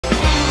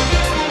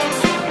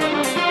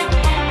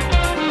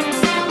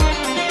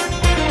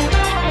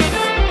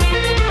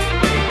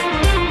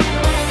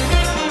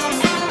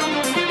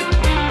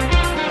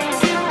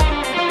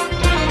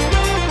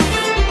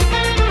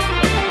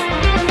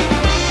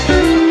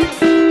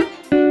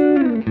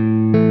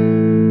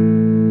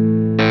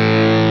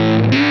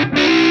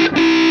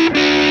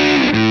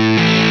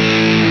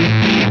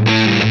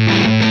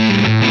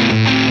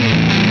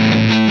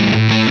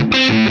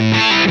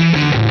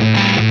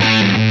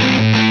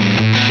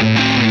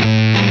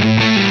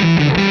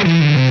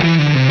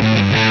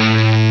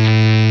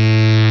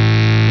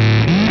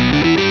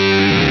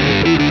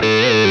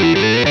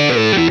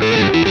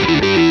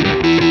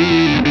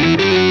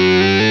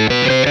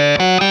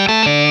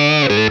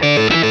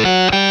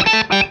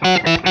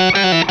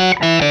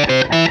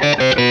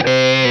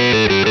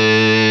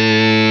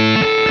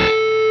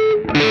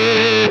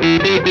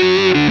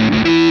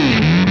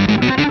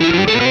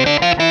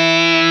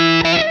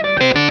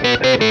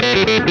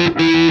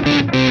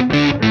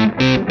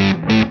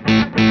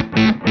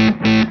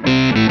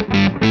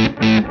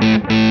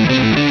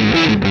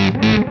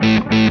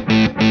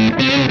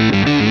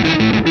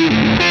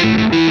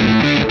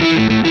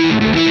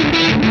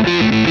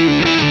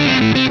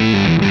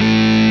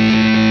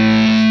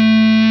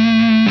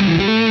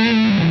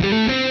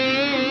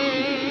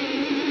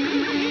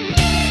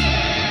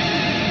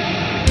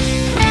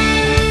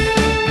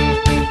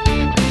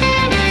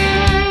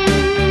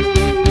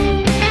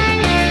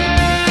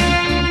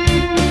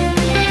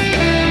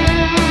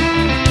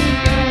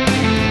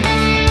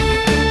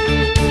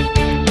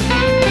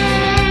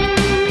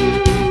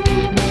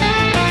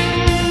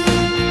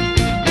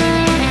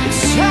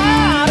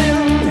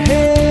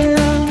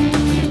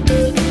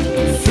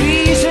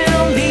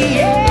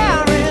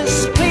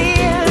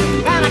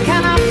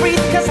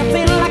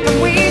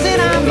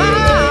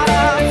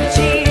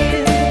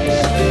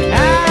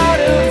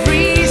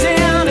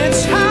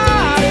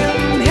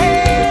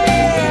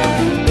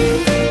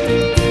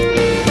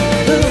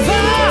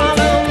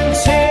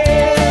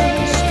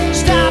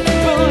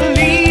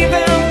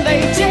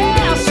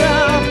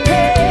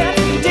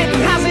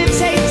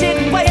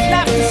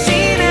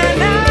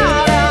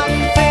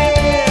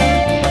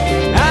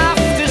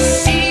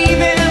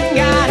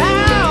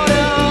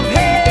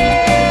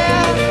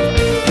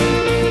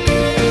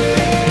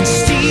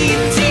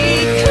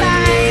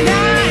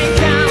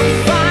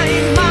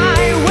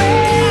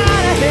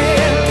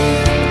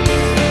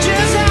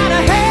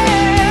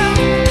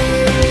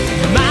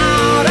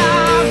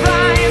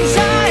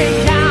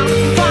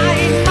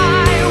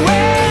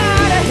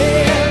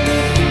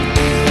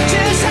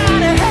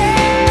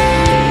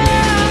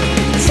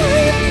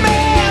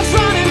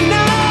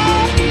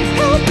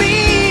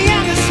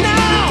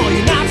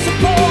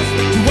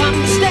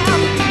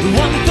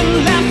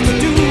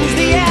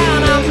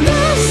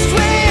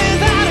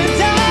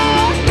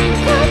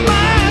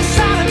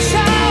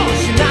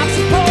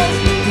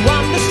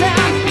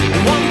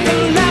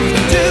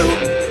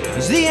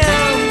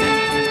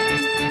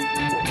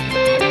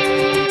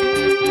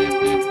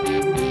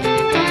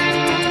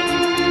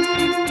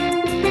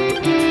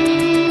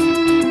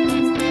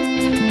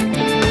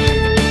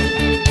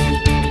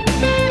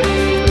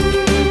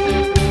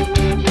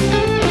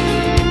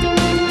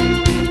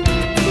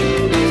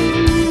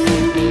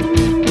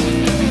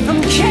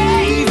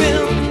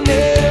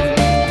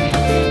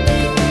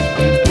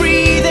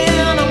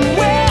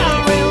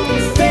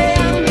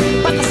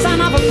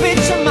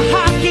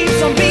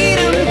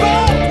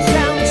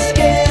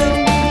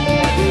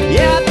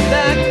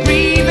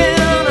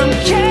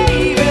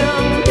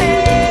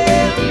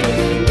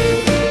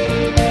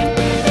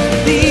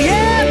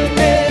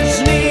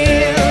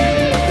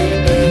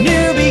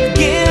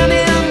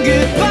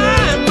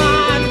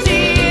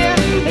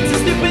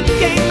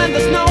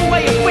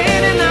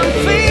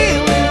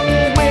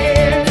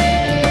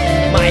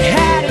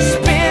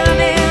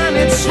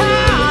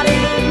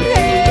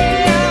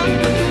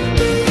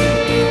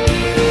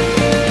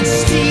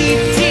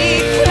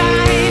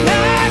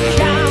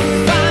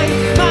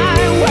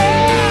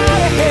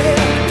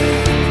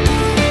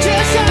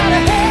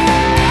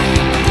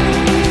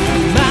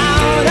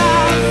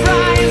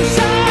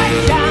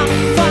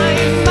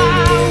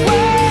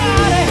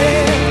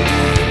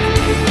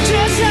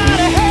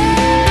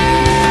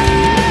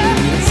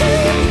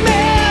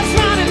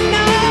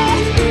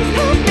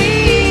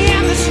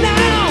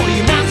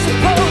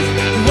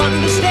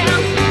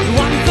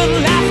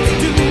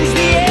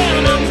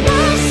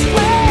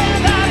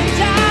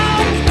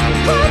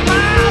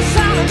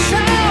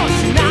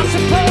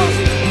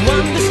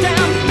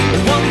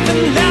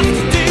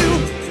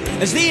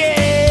It's the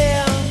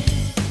air.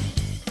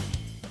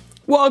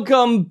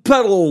 Welcome,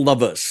 pedal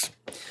lovers.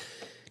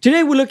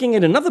 Today we're looking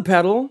at another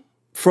pedal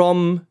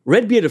from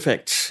Redbeard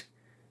FX,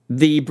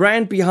 the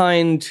brand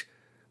behind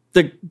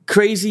the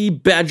crazy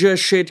badger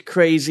shit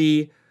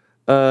crazy.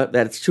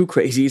 That's too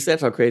crazy.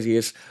 That's how crazy it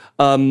is.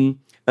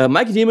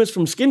 Mikey Demas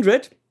from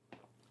Skindred,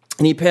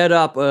 and he paired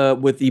up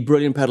with the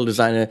brilliant pedal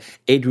designer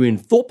Adrian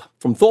Thorpe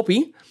from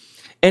Thorpe,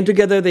 and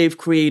together they've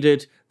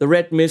created the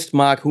Red Mist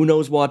Mark who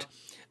knows what,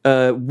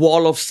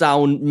 wall of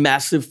sound,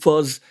 massive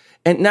fuzz,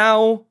 and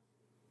now,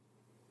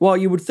 well,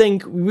 you would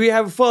think we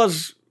have a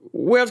fuzz.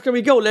 Where else can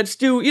we go? Let's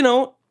do, you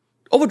know,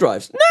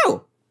 overdrives.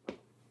 No!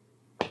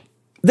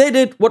 They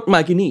did what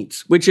Mikey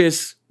needs, which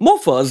is more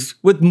fuzz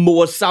with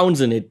more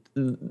sounds in it,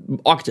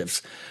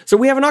 octaves. So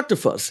we have an octave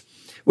fuzz,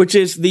 which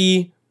is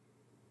the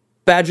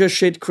badger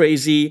shit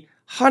crazy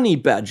honey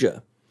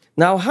badger.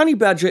 Now, honey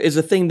badger is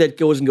a thing that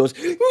goes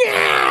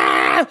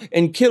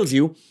and kills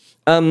you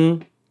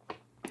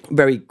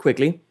very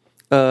quickly,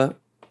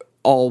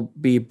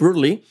 albeit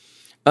brutally.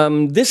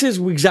 This is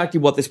exactly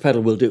what this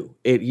pedal will do.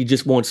 You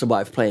just won't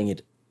survive playing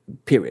it,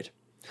 period.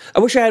 I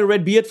wish I had a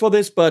red beard for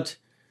this, but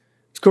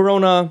it's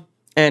Corona,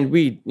 and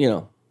we, you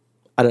know,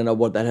 I don't know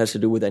what that has to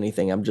do with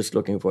anything. I'm just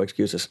looking for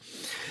excuses.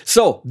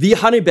 So, the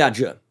honey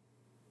badger.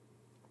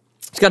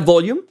 It's got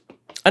volume.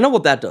 I know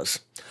what that does.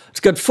 It's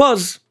got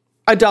fuzz.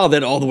 I dial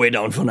that all the way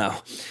down for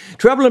now.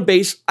 Treble and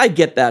bass, I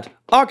get that.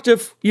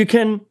 Octave, you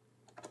can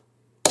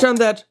turn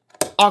that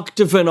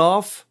octave and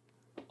off.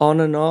 On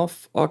and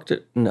off.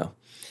 Octave, no.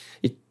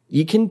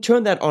 You can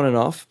turn that on and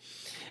off.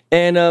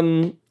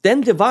 And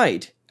then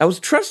divide. I was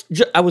just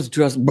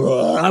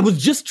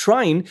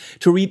trying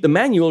to read the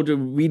manual to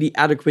really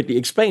adequately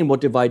explain what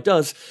divide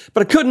does,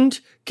 but I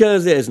couldn't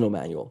because there is no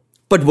manual.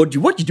 But what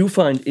you do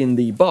find in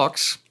the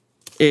box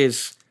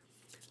is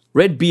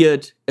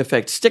Redbeard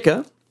FX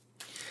sticker,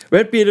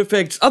 Redbeard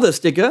FX other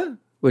sticker,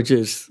 which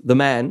is the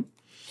man,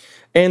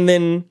 and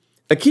then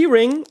a key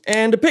ring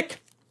and a pick.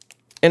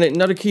 And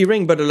not a key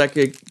ring, but like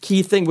a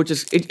key thing, which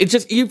is, it's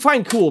just, you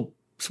find cool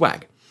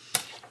swag.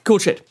 Cool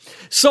shit.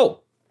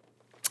 So,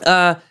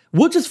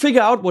 we'll just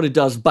figure out what it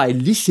does by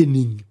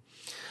listening.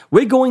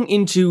 We're going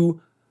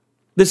into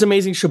this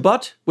amazing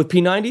Shabat with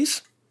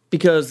P90s,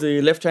 because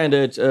the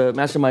left-handed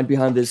mastermind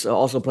behind this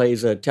also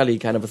plays a telly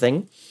kind of a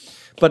thing,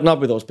 but not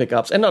with those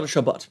pickups, and not a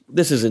Shabat.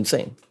 This is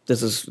insane.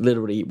 This is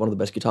literally one of the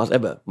best guitars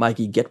ever.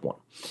 Mikey, get one.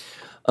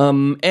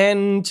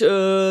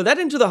 That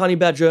into the Honey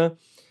Badger,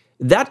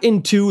 that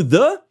into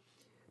the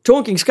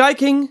Tonking Sky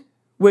King,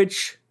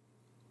 which,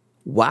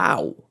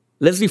 wow.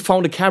 Leslie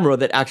found a camera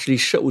that actually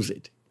shows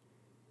it.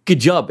 Good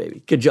job,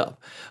 baby. Good job.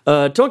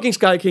 Tonking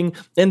Sky King,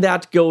 and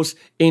that goes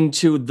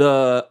into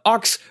the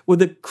aux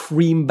with a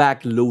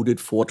creamback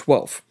loaded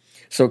 412.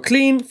 So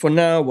clean, for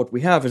now, what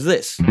we have is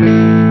this.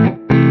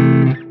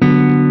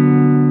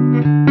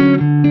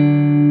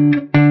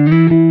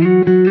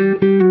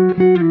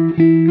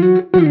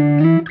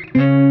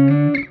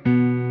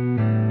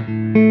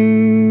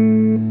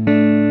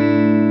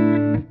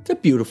 It's a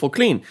beautiful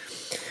clean,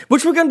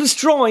 which we're going to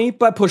destroy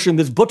by pushing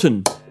this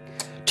button.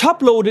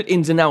 Top-loaded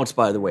ins and outs,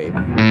 by the way.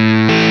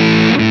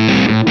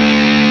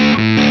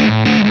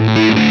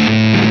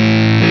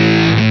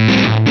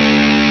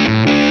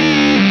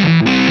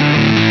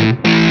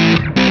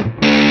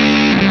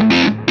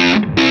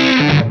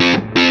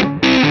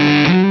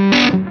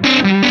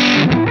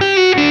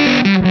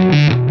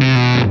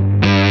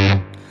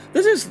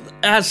 This is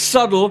as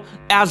subtle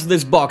as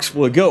this box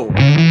will go.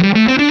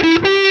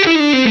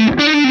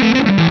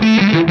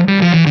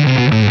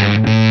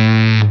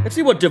 Let's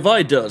see what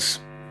divide does.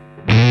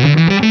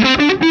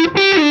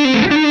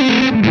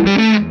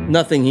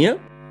 Nothing here.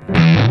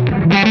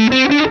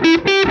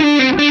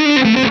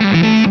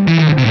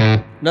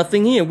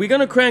 Nothing here. We're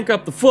gonna crank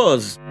up the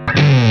fuzz.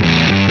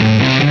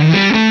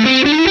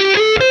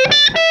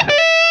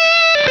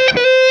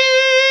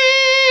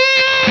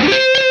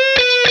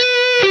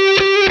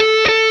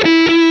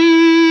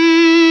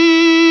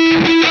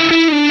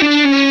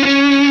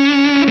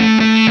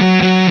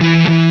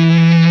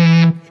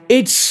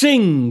 It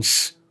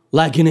sings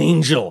like an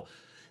angel.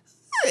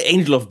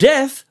 Angel of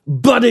death,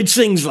 but it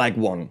sings like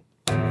one.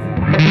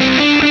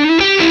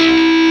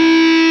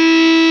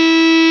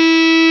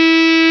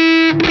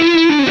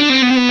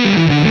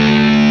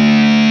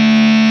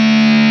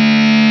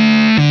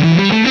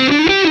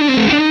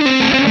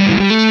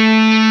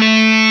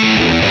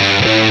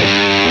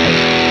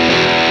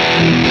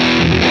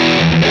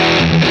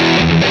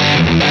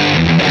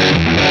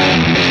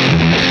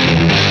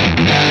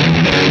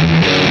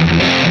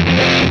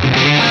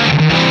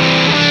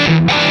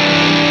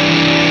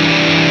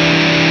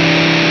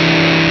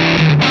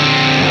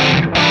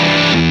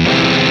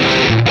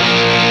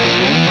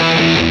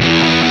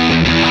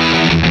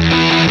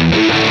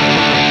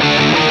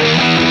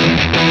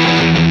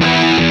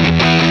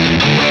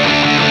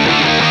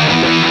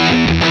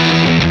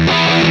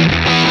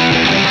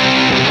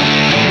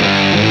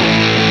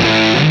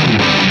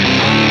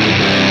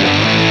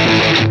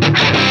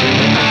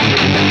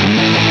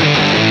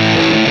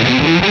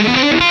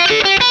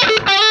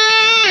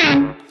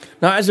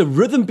 Now, as a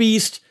rhythm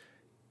beast,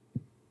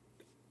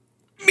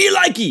 me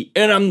likey,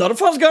 and I'm not a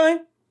fuzz guy,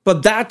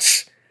 but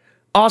that's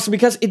awesome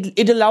because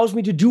it allows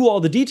me to do all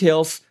the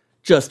details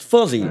just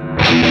fuzzy.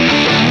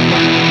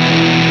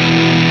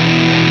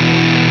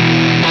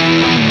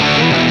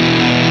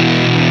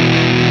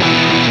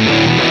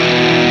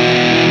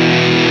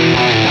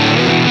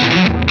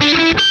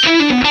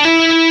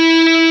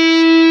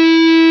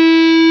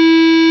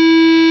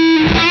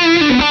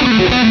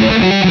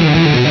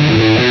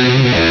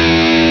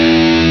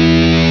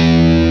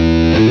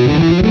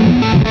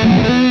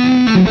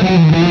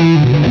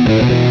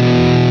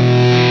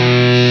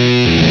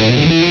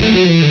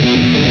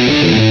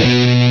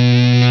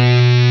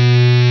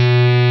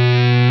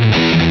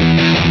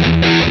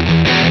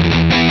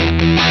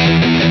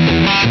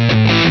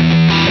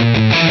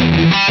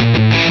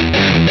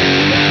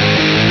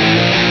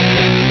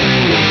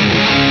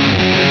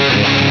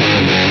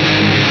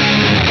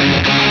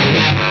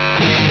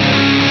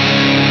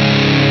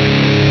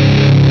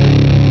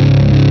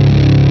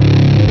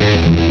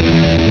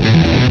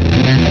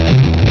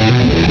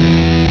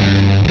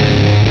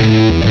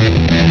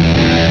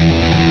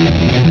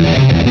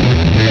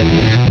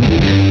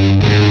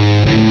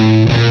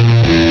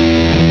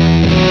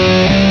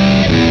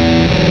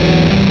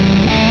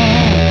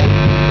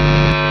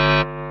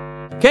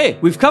 Okay,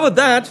 we've covered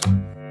that.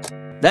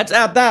 Let's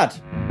add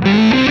that.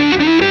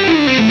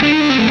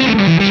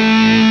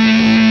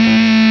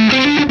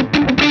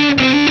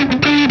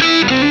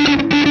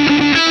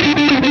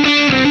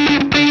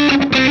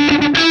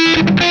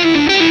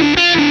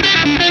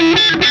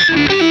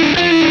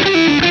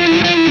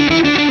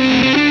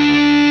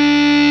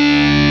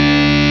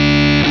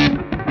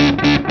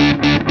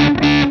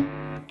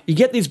 You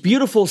get these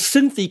beautiful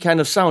synthy kind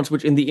of sounds,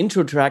 which in the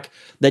intro track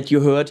that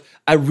you heard,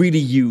 I really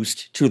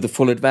used to the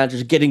full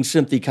advantage, getting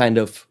synthy kind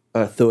of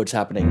thirds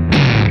happening.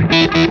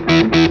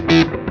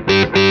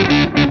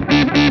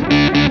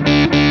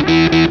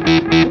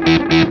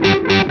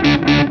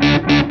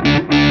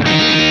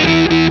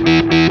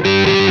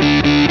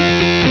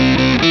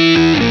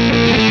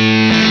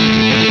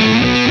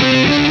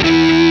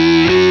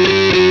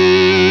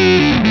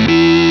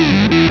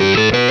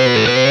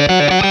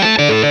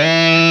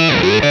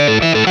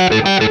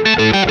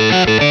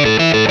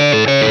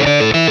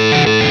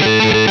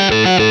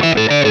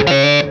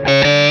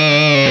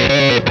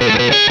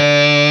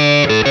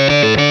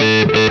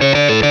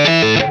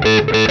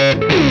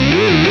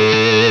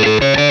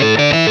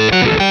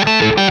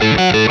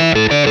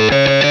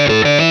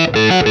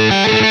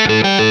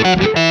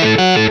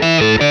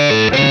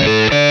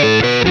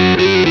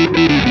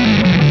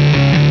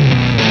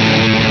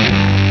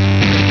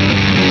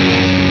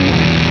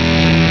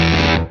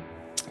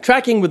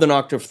 Tracking with an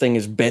octave thing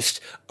is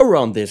best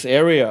around this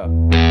area.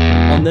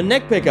 On the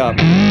neck pickup.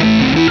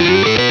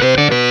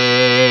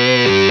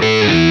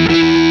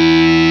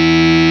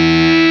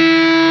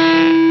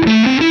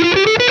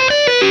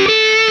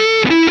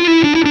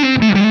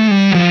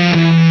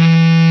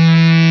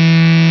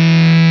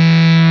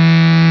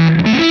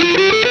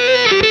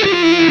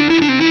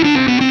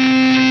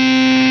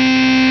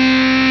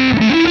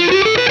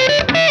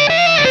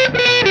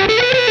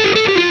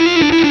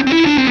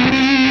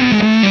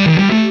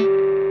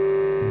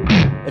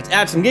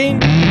 Add some gain.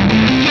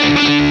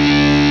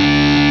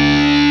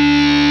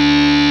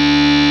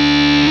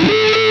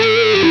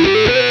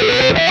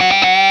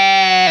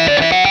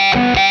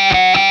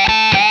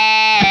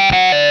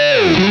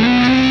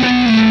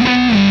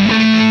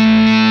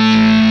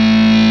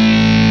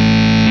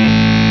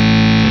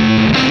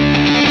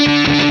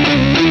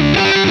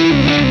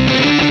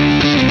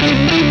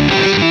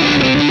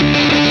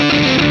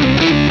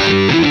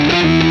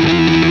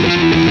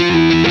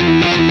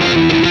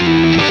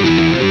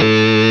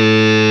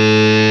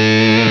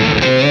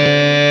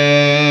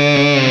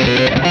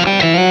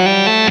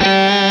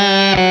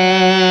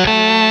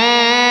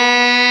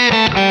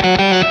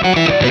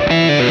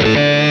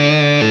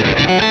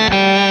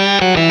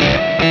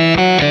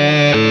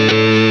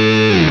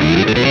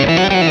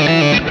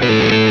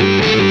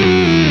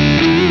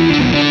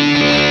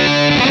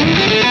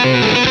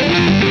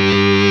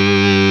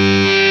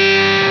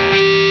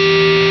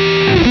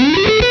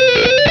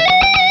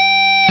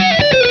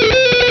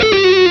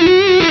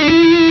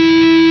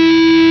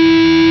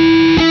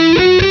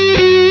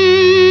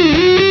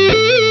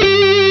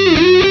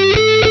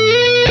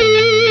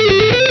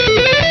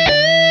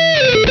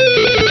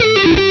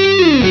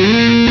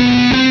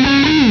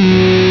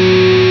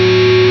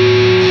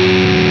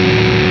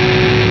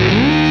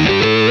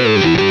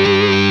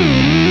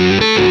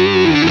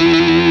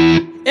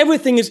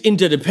 Everything is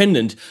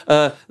interdependent.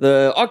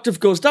 The octave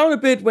goes down a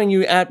bit when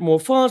you add more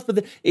fuzz,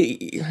 but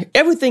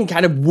everything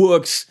kind of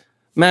works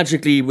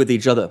magically with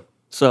each other.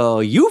 So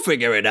you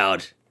figure it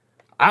out.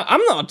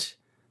 I'm not.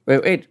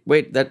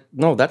 Wait,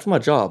 no, that's my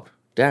job.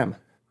 Damn.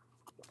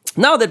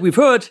 Now that we've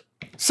heard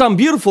some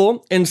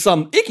beautiful and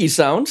some icky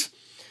sounds,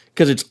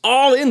 because it's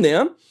all in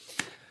there,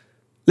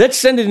 let's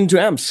send it into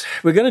amps.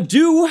 We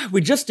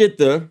just did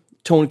the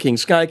Tone King,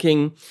 Sky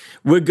King.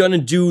 We're gonna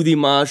do the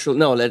Marshall,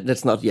 no,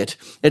 let's not yet.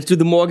 Let's do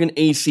the Morgan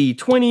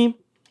AC20,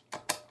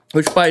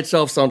 which by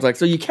itself sounds like,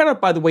 so you cannot,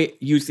 by the way,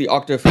 use the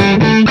octave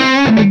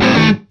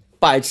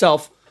by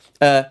itself.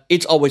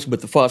 It's always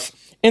with the fuzz.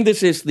 And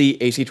this is the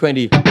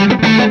AC20.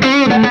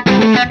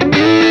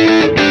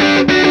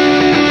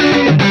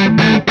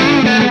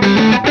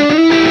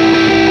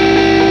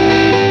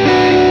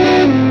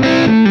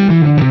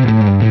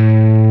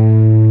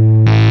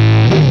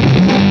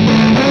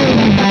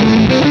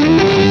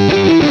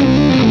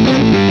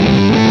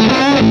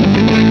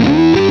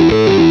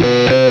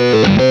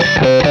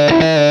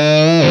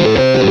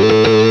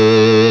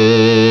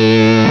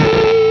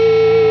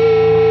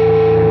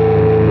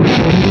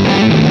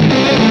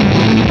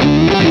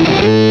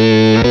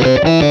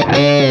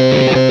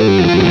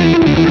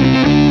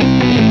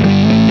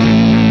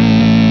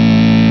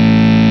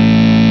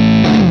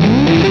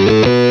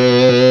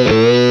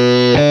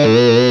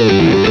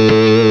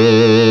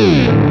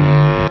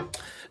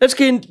 Let's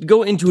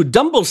go into a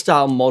Dumble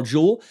style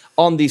module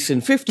on the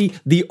Syn 50,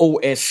 the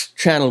OS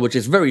channel, which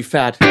is very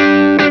fat.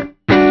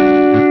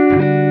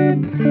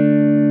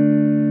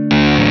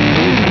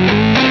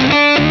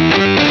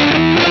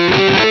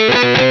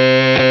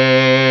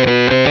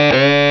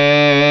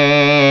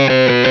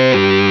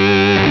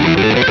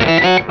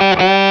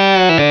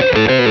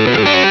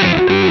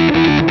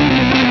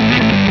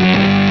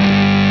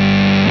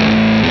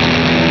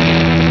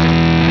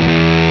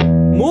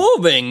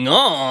 Moving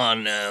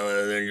on,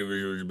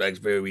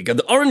 we got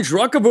the orange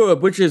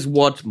Reverb, which is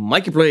what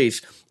Mikey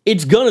plays.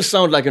 It's gonna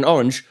sound like an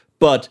orange,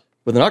 but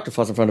with an octave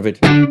fuzz in front of it.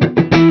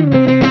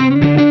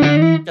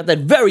 Got that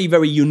very,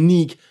 very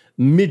unique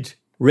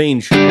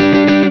mid-range.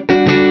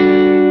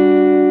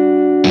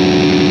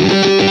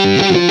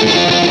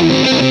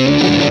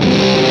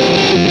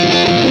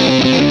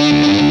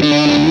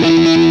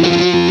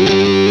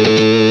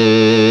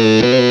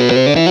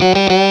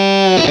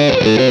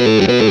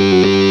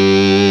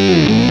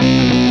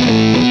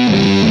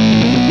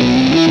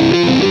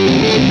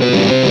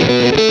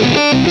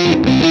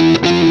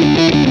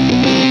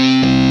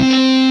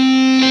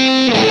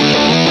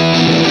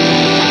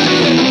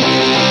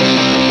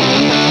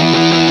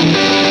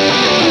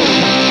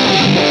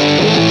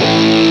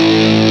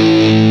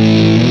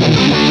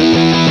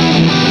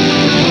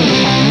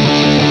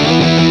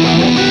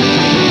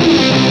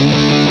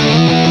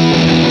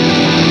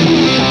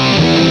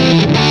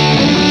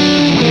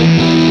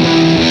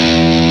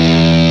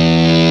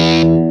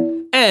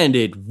 And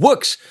it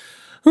works.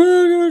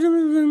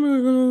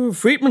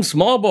 Friedman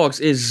Smallbox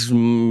is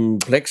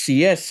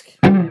Plexi-esque.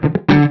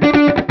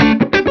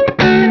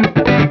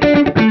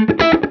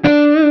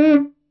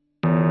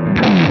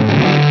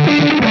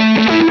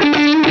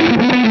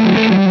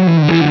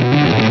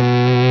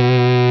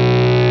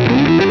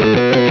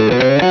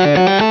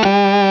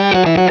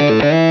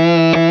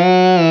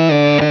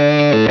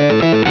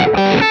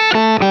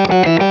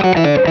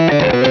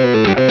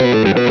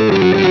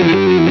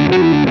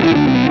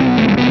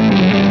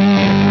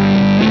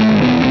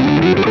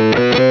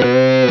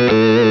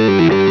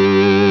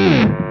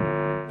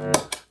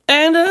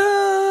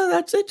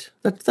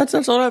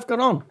 That's all I've got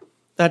on.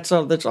 That's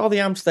all the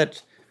amps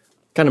that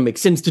kind of make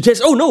sense to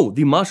test. Oh no,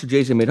 the Marshall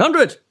JSM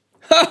 800.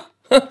 Ha!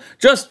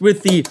 Just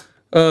with the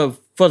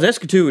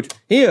fuzzescitude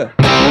here.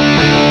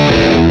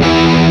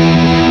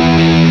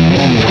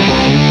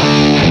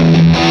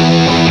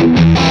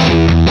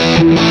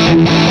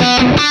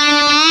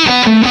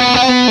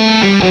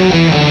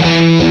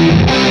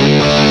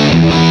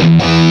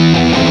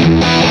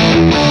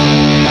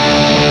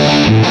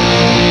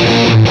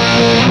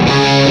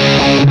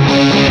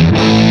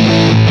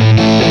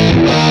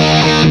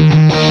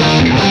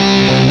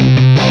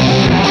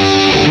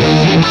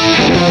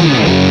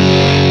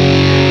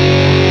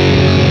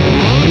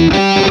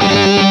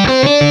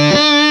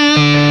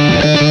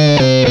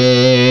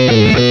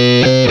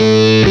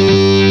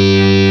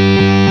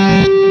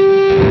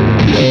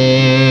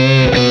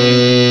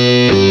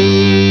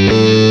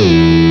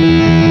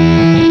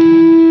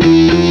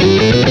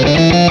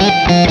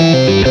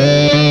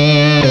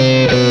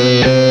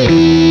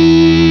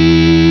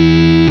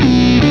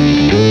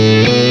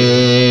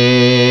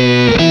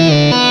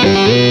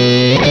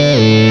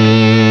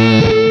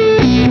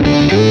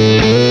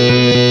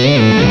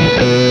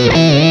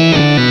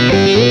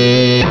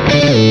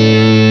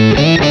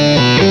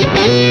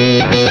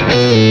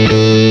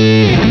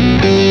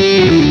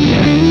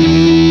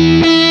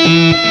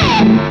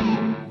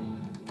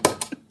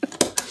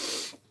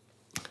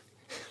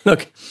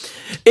 Look,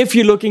 if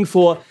you're looking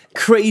for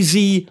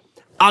crazy,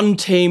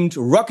 untamed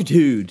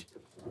rockitude,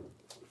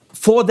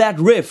 for that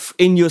riff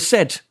in your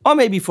set, or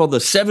maybe for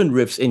the 7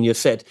 riffs in your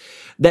set,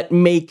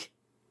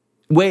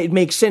 where it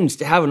makes sense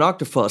to have an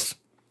octave fuzz,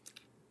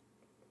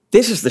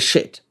 this is the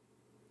shit.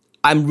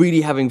 I'm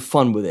really having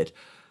fun with it.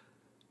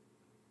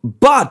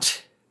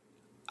 But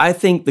I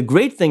think the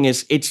great thing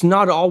is it's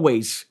not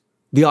always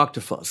the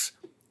octave fuzz.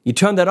 You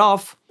turn that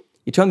off,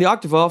 you turn the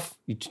octave off,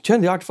 you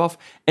turn the octave off,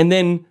 and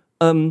then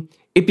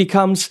it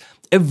becomes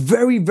a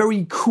very,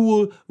 very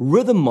cool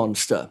rhythm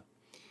monster.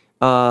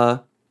 I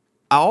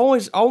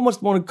almost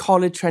want to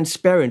call it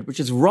transparent, which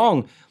is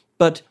wrong,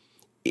 but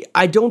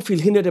I don't feel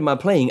hindered in my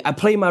playing. I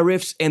play my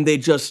riffs and they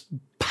just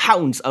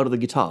pounce out of the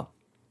guitar.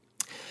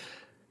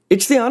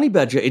 It's the Honey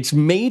Badger. It's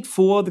made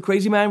for the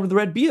crazy man with the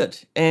red beard,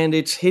 and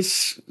it's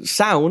his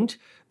sound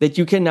that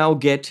you can now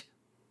get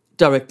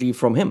directly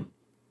from him.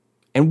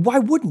 And why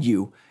wouldn't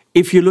you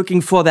if you're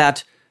looking for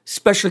that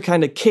special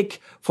kind of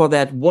kick for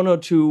that 1 or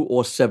 2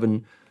 or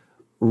 7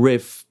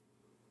 riff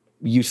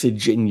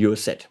usage in your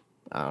set?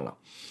 I don't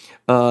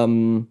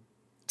know.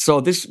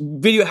 So this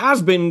video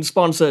has been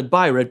sponsored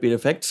by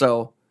Redbeard FX,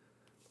 so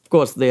of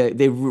course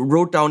they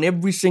wrote down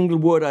every single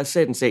word I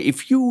said and say,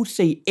 if you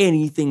say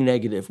anything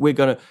negative, we're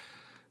gonna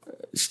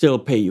still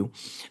pay you.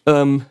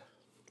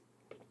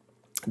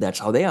 That's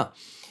how they are.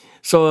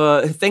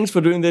 So thanks for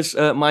doing this,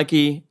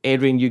 Mikey,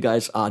 Adrian, you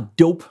guys are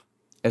dope,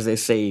 as they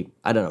say,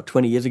 I don't know,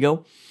 20 years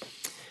ago.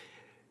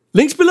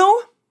 Links below,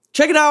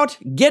 check it out,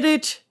 get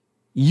it,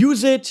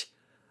 use it,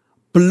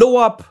 blow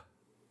up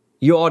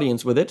your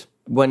audience with it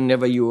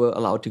whenever you are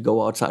allowed to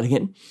go outside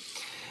again.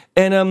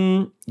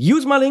 And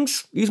use my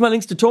links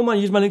to Thomann,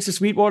 use my links to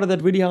Sweetwater,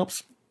 that really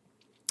helps.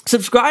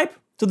 Subscribe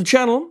to the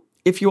channel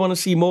if you want to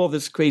see more of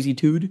this crazy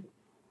dude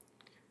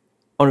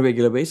on a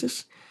regular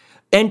basis.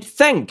 And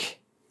thank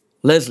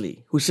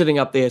Leslie, who's sitting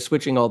up there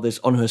switching all this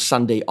on her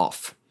Sunday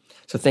off.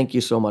 So thank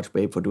you so much,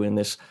 babe, for doing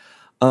this.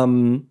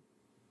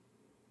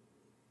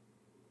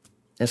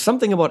 There's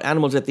something about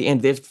animals at the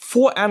end. There's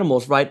 4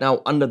 animals right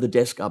now under the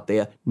desk up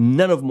there.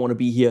 None of them want to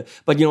be here.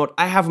 But you know what?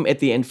 I have them at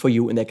the end for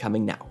you, and they're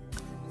coming now.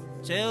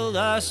 Till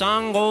the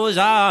sun goes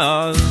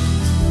out.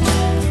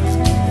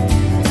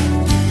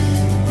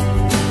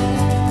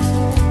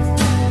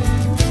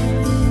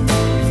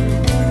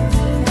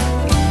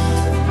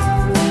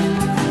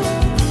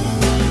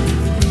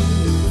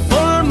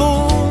 Full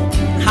moon,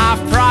 half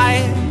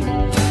pride,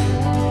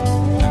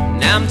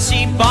 and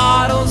empty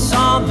bottles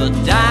on the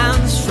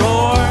dance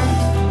floor.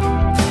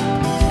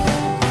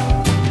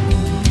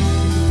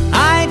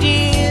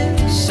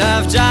 Ideas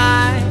have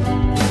died.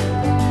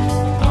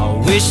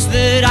 I wish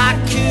that I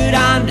could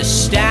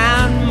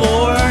understand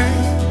more,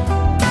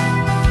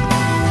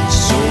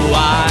 so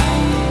I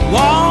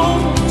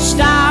won't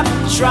stop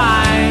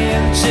trying.